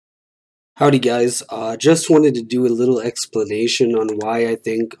Howdy guys, just wanted to do a little explanation on why I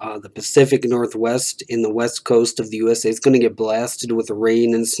think the Pacific Northwest in the west coast of the USA is going to get blasted with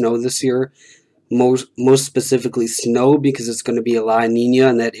rain and snow this year. Most specifically snow, because it's going to be a La Nina,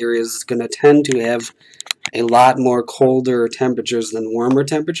 and that area is going to tend to have a lot more colder temperatures than warmer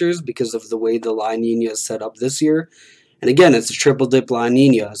temperatures because of the way the La Nina is set up this year. And again, it's a triple dip La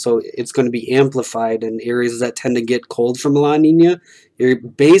Nina, so it's going to be amplified in areas that tend to get cold from La Nina. You're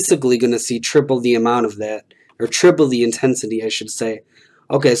basically going to see triple the amount of that, or triple the intensity, I should say.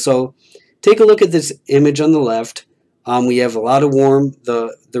 Okay, so take a look at this image on the left. We have a lot of warm.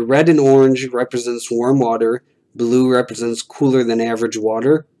 The red and orange represents warm water. Blue represents cooler than average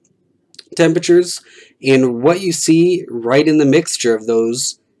water temperatures. And what you see right in the mixture of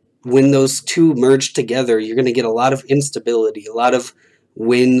those, when those two merge together, you're going to get a lot of instability, a lot of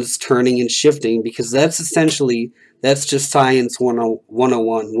winds turning and shifting, because that's just science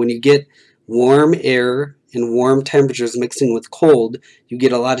 101. When you get warm air and warm temperatures mixing with cold, you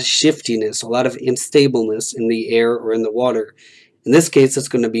get a lot of shiftiness, a lot of instableness in the air or in the water. In this case, it's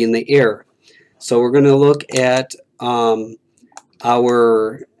going to be in the air. So we're going to look at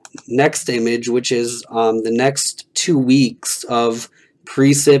our next image, which is the next 2 weeks of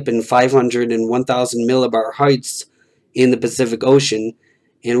precip and 500 and 1000 millibar heights in the Pacific Ocean.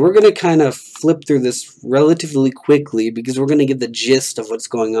 And we're going to kind of flip through this relatively quickly because we're going to get the gist of what's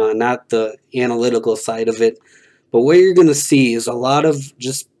going on, not the analytical side of it. But what you're going to see is a lot of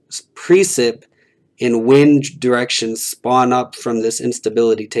just precip and wind directions spawn up from this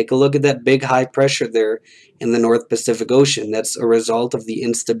instability. Take a look at that big high pressure there in the North Pacific Ocean. That's a result of the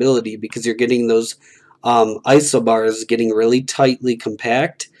instability, because you're getting those isobars getting really tightly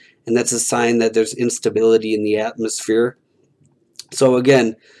compact, and that's a sign that there's instability in the atmosphere. So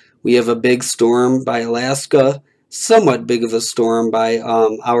again, we have a big storm by Alaska, somewhat big of a storm by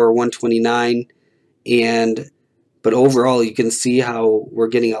hour 129, but overall you can see how we're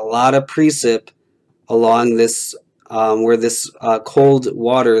getting a lot of precip along this where this cold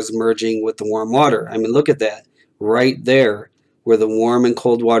water is merging with the warm water. I mean, look at that right there, where the warm and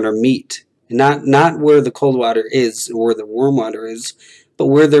cold water meet. Not where the cold water is or where the warm water is, but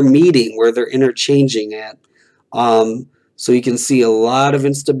where they're meeting, where they're interchanging at. So you can see a lot of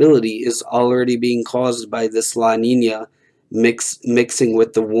instability is already being caused by this La Nina mixing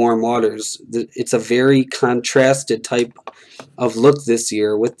with the warm waters. It's a very contrasted type of look this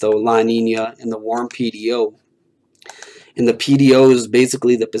year with the La Nina and the warm PDO. And the PDO is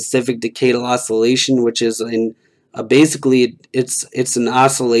basically the Pacific Decadal Oscillation, which is basically it's an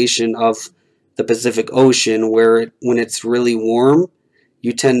oscillation of the Pacific Ocean, where when it's really warm,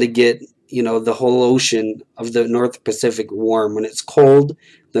 you tend to get the whole ocean of the North Pacific warm. When it's cold,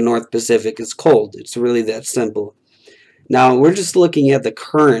 the North Pacific is cold. It's really that simple. Now we're just looking at the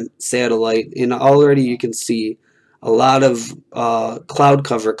current satellite, and already you can see a lot of cloud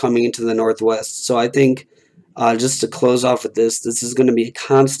cover coming into the northwest. So I think just to close off with this is going to be a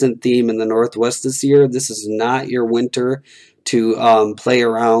constant theme in the Northwest this year. This is not your winter to play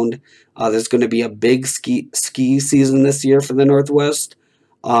around. There's going to be a big ski season this year for the Northwest,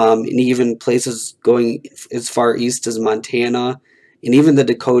 and even places going as far east as Montana, and even the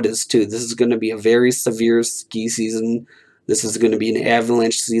Dakotas too. This is going to be a very severe ski season. This is going to be an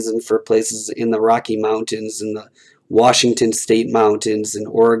avalanche season for places in the Rocky Mountains and the Washington State Mountains and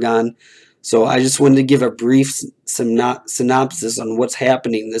Oregon. So I just wanted to give a brief synopsis on what's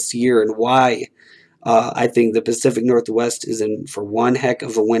happening this year and why I think the Pacific Northwest is in for one heck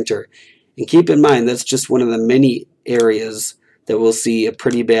of a winter. And keep in mind, that's just one of the many areas that will see a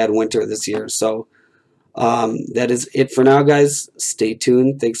pretty bad winter this year. So that is it for now, guys. Stay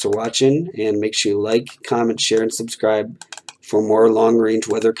tuned. Thanks for watching, and make sure you like, comment, share, and subscribe for more long-range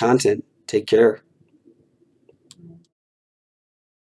weather content. Take care.